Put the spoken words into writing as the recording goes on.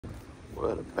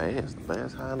Well, the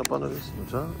bass hiding up under this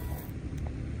junk.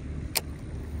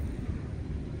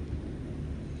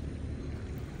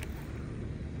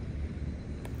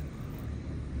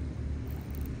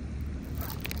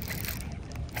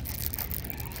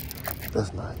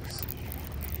 That's nice.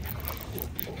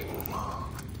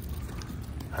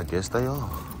 I guess they are.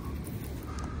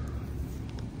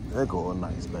 There go a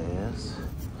nice bass.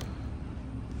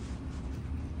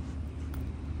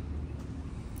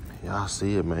 Y'all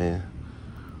see it, man.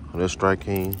 On that Strike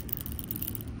King,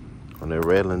 on that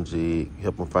rattling jig,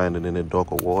 help them find it in that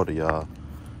darker water, y'all.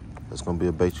 That's gonna be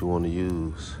a bait you want to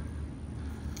use.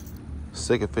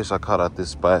 Second fish I caught out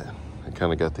this spot. I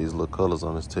kind of got these little colors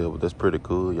on his tail, but that's pretty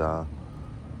cool, y'all.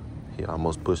 He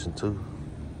almost pushing too.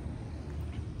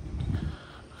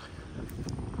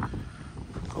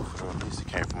 Go for it. At least he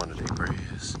came from under that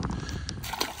grass.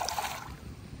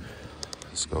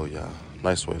 Let's go, y'all.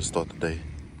 Nice way to start the day.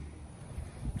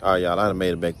 All right, y'all, I done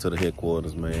made it back to the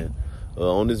headquarters, man.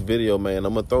 On this video, man,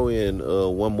 I'm gonna throw in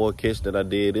one more catch that I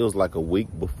did. It was like a week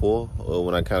before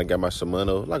when I kind of got my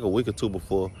Shimano, like a week or two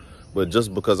before. But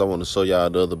just because I want to show y'all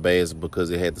the other bass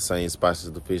because it had the same spots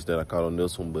as the fish that I caught on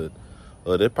this one. But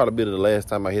that'll probably be the last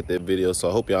time I hit that video. So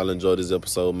I hope y'all enjoyed this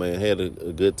episode, man. Had a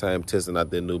good time testing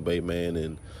out that new bait, man.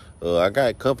 And I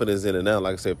got confidence in it now.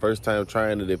 Like I said, first time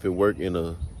trying it, if it worked in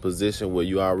a position where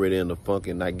you already in the funk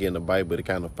and not getting a bite, but it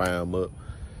kind of fire them up.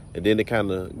 And then it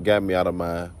kind of got me out of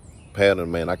my pattern,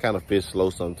 man. I kind of fish slow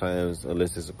sometimes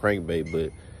unless it's a crankbait,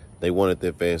 but they wanted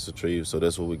that fast retrieve, so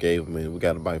that's what we gave them, and we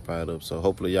got a bite fired up. So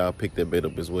hopefully y'all pick that bait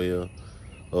up as well.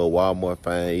 Walmart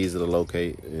fine, easy to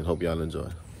locate, and hope y'all enjoy.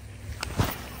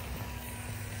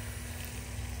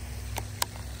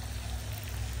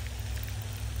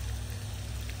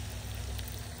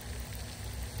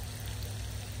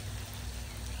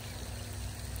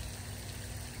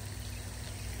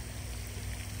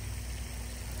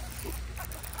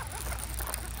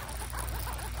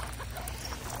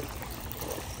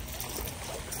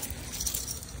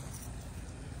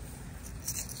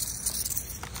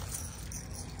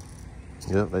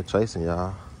 Yep, they chasing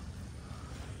y'all.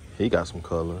 He got some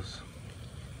colors.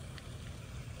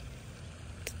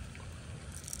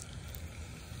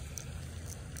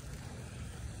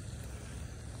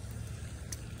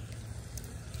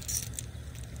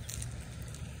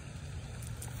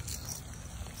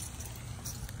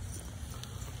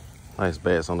 Nice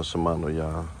bass on the Shimano,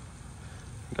 y'all.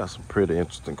 Got some pretty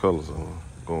interesting colors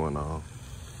going on.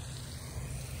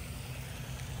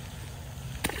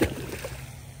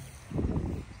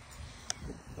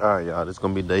 All right, y'all, this is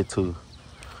gonna be day 2.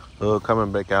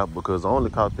 Coming back out because I only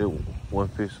caught that one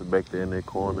fish back there in that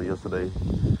corner yesterday,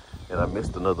 and I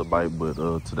missed another bite. But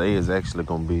today is actually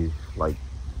gonna be like,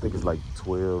 I think it's like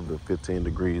 12 to 15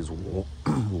 degrees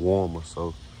warmer,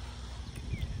 so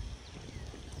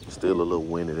still a little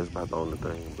windy. That's about the only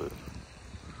thing. But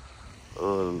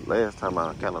last time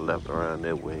I kind of left around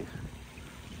that way.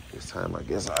 This time I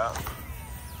guess I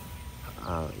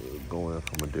go in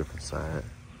from a different side.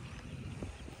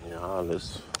 Y'all,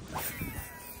 it's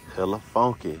hella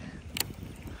funky.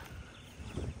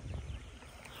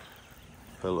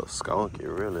 Hella skunky,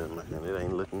 really, man. It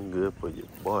ain't looking good for you,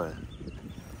 boy.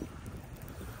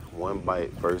 One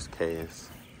bite, first cast.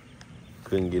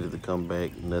 Couldn't get it to come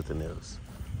back, nothing else.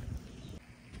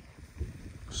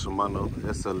 Shimano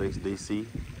SLX DC,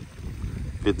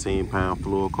 15-pound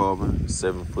fluorocarbon,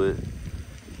 7-foot,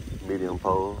 medium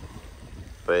pole,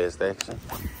 fast action.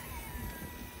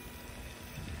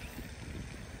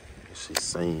 She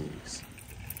sings.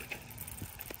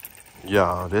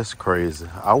 Y'all, that's crazy.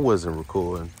 I wasn't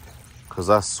recording because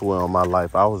I swear on my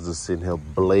life, I was just sitting here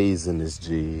blazing this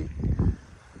jig.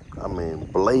 I mean,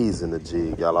 blazing the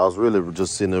jig, y'all. I was really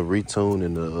just sitting there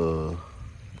retuning the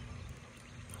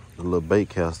little bait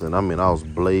caster. And I mean, I was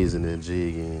blazing that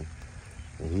jig and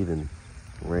he done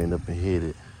ran up and hit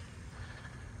it.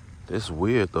 That's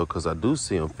weird though, because I do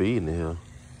see him feeding it here.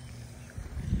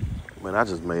 Man, I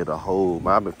just made a whole,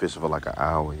 man, I've been fishing for like an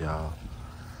hour, y'all.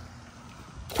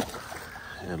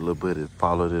 And a little bit it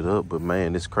followed it up, but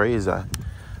man, it's crazy.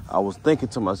 I was thinking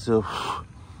to myself,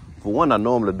 for one, I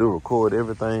normally do record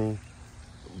everything,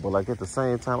 but like at the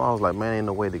same time, I was like, man, ain't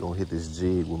no way they're gonna hit this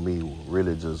jig with me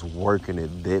really just working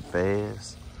it that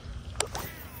fast.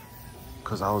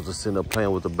 Cause I was just sitting there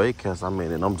playing with the bait cast, I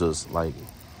mean, and I'm just like,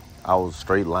 I was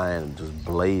straight line, just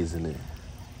blazing it.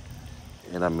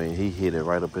 And I mean, he hit it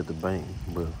right up at the bank,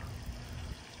 but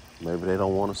maybe they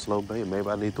don't want a slow bait. Maybe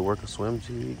I need to work a swim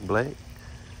jig, black.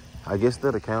 I guess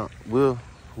that'll count. We'll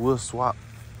swap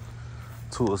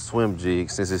to a swim jig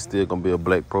since it's still gonna be a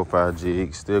black profile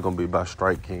jig. Still gonna be by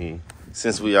Strike King.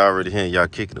 Since we already here, y'all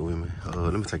kicking it with me.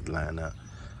 Let me take the line out.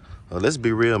 Let's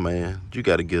be real, man. You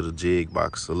got to get a jig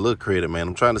box. A little credit, man.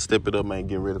 I'm trying to step it up, man.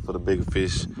 Get ready for the bigger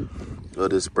fish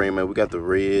this spring, man. We got the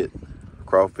red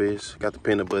crawfish, got the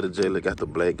peanut butter jelly, got the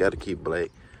black, got to keep black.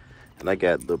 And I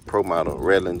got the Pro Model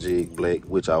rattling jig black,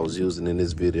 which I was using in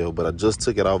this video, but I just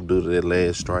took it off due to that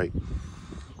last strike.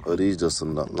 These just a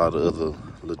lot of other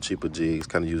little cheaper jigs.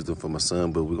 Kind of used them for my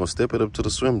son, but we're going to step it up to the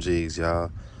swim jigs, y'all.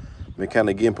 Been kind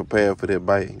of getting prepared for that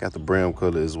bite. Got the brown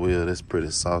color as well. That's pretty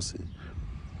saucy.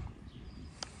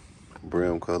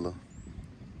 Brown color.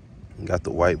 Got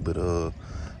the white, but I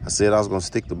said I was gonna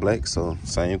stick to black, so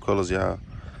same colors, y'all.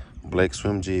 Black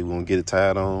swim jig. We're gonna get it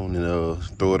tied on and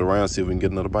throw it around, see if we can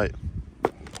get another bite.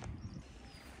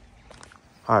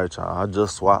 All right, y'all. I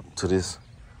just swapped to this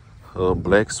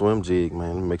black swim jig,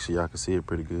 man. Let me make sure y'all can see it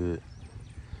pretty good.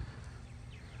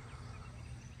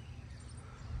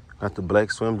 Got the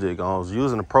black swim jig on. I was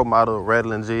using the Pro Model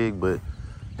rattling jig, but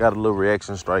got a little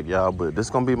reaction strike, y'all. But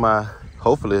this gonna be my,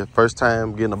 hopefully, first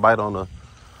time getting a bite on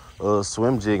a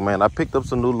swim jig, man. I picked up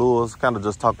some new lures, kind of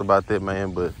just talked about that,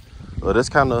 man. But this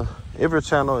kind of, every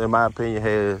channel, in my opinion,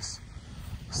 has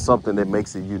something that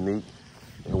makes it unique.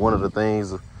 And one of the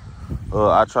things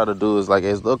I try to do is, like,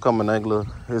 as the upcoming angler,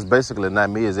 it's basically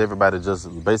not me, it's everybody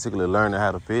just basically learning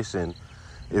how to fish. And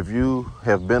if you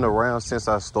have been around since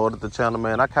I started the channel,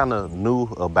 man, I kind of knew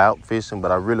about fishing,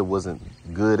 but I really wasn't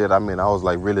good at it. I mean, I was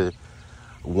like really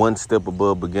one step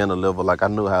above beginner level. Like, I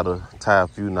knew how to tie a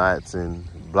few knots and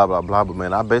blah, blah, blah. But,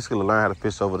 man, I basically learned how to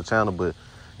fish over the channel. But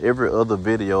every other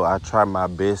video, I try my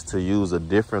best to use a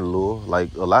different lure. Like,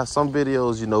 some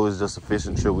videos, you know, it's just a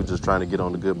fishing trip. We're just trying to get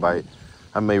on a good bite.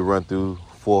 I may run through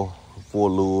four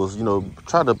lures, you know,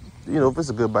 try to, you know, if it's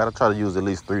a good bite, I try to use at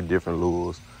least 3 different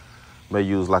lures. May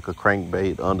use like a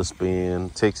crankbait,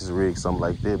 underspin, Texas rig, something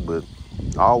like that. But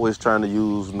I always trying to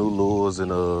use new lures, and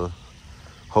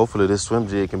hopefully this swim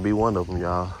jig can be one of them,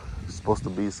 y'all. It's supposed to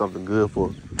be something good for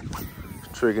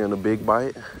triggering a big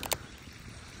bite.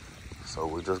 So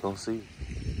we're just gonna see.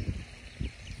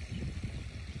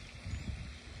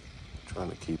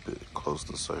 Trying to keep it close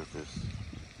to surface.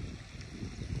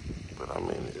 But I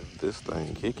mean, if this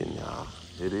thing kicking, y'all,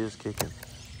 it is kicking.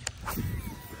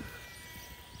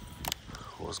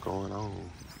 What's going on?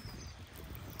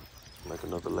 Make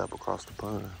another lap across the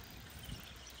pond.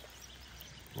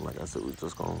 Like I said, we're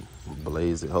just gonna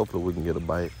blaze it. Hopefully we can get a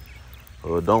bite.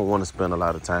 Don't want to spend a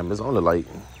lot of time. It's only like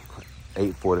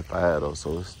 8:45 though,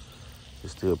 so it's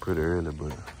still pretty early,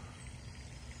 but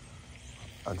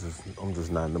I'm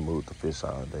just not in the mood to fish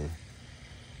all day.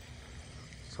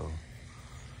 So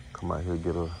come out here,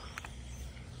 get a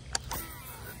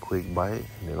quick bite,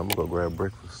 and then I'm gonna go grab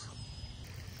breakfast.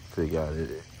 Figure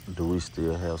out, do we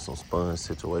still have some spun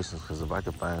situations? Because if I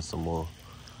can find some more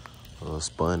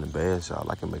spun and bass, y'all,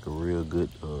 I can make a real good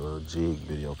jig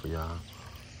video for y'all.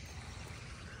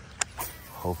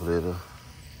 Hopefully it'll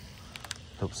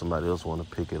help somebody else want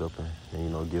to pick it up and you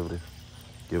know, give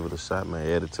it a shot, man.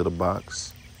 Add it to the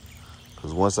box.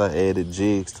 Because once I added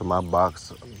jigs to my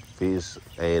box, fish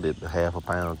added half a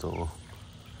pound to them.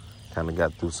 Kind of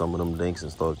got through some of them dinks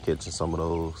and started catching some of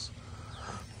those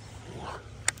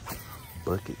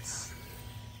buckets.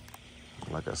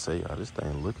 Like I say, y'all, this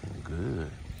thing looking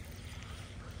good.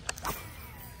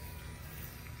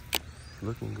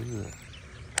 Looking good.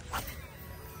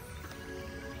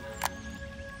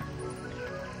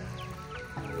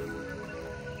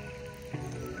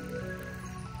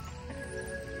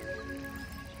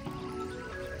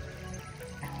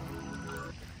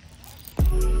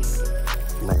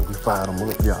 Man, we fired them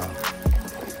up, y'all.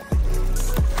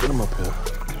 Get them up here.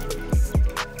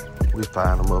 We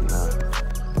fired them up now.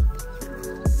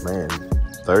 Man,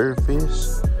 3rd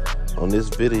fish on this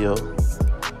video.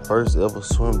 First ever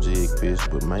swim jig fish,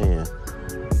 but man,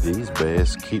 these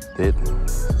bass keep that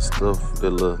stuff,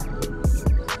 that little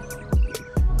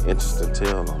interesting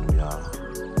tail on them, y'all.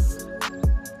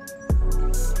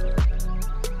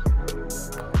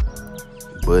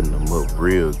 Button them up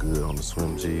real good on the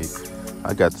swim jig.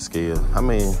 I got the scale. I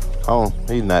mean,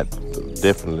 he's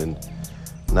definitely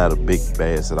not a big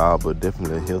bass at all, but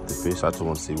definitely a healthy fish. I just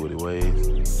want to see what he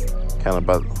weighs. Kind of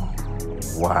about,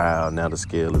 wow, now the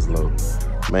scale is low.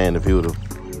 Man, if he would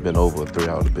have been over a 3,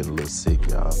 I would have been a little sick,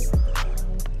 y'all.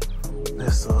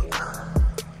 That's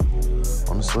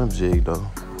on the swim jig, though.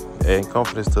 Adding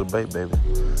confidence to the bait, baby.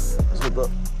 That's what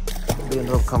being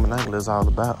an upcoming angler is all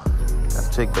about. Gotta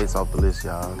check baits off the list,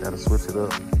 y'all. Gotta switch it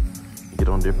up, get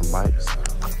on different bites.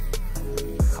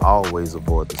 I always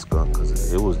avoid the skunk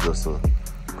because it was just a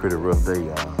pretty rough day,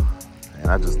 y'all. And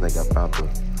I just think I found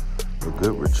a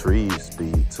good retrieve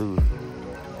speed, too.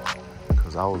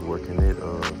 because I was working it.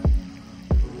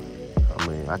 I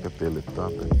mean, I can feel it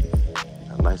thumping.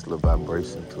 A nice little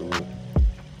vibration to it.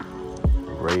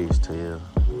 Raised tail.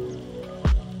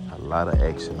 A lot of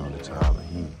action on it, y'all.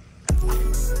 He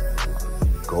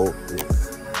gulped it.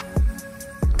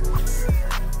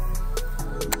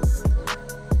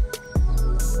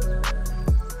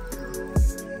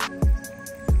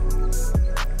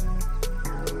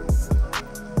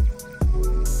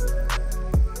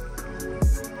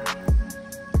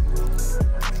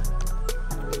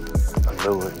 I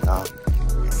knew it, y'all.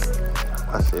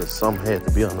 I said something had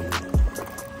to be on the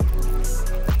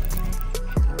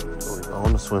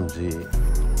on the swim jig.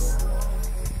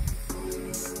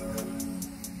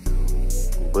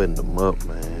 Buttoned him up,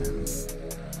 man.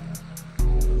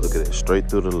 Look at it, straight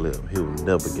through the lip. He will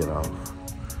never get off.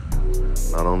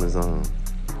 Not on his own.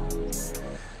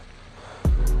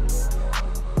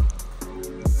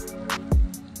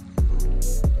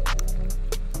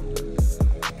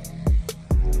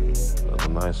 That's a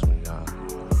nice one, y'all.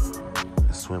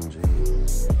 That swim jig.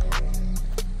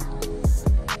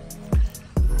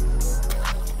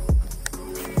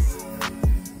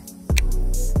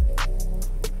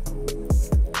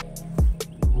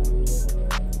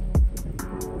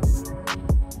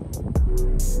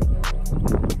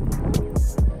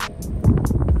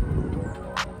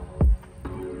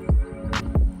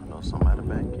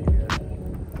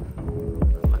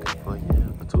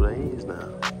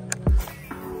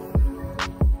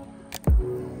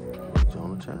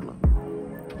 Channel.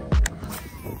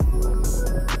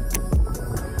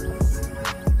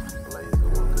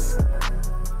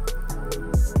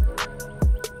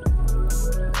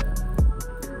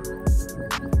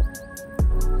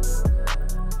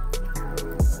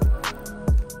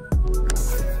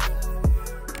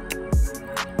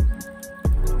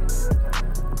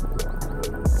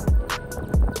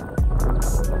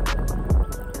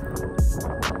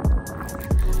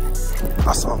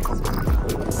 I saw him come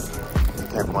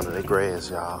from under that grass,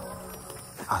 y'all.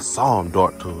 I saw him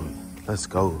dart to it. Let's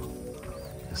go.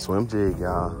 The swim jig,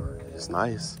 y'all. It's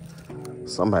nice.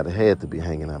 Somebody had to be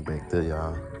hanging out back there,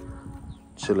 y'all.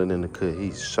 Chilling in the cut.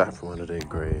 He's shot from under that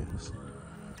grass.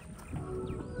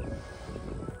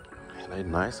 And they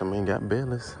nice. I mean, got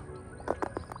bellies.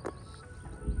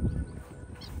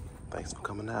 Thanks for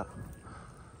coming out.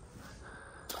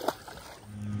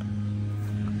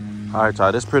 All right,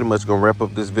 y'all, that's pretty much gonna wrap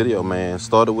up this video, man.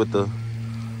 Started with the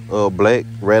black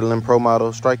rattling pro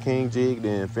model Strike King jig,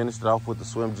 then finished it off with the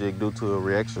swim jig due to a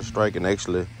reaction strike, and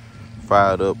actually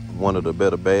fired up one of the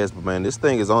better bass. But man, this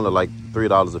thing is only like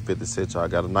 $3.50, y'all.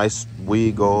 Got a nice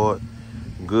weed guard,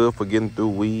 good for getting through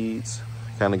weeds.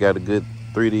 Kind of got a good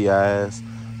 3D eyes.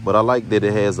 But I like that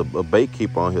it has a bait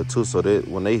keeper on here too, so that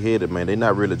when they hit it, man, they're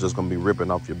not really just gonna be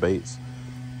ripping off your baits.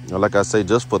 You know, like I say,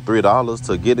 just for $3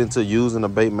 to get into using a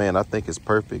bait, man, I think it's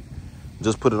perfect.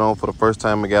 Just put it on for the first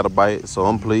time I got a bite, so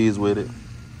I'm pleased with it.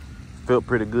 Felt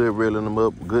pretty good reeling them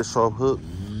up, good sharp hook,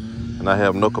 and I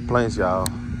have no complaints, y'all.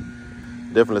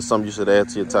 Definitely something you should add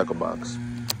to your tackle box.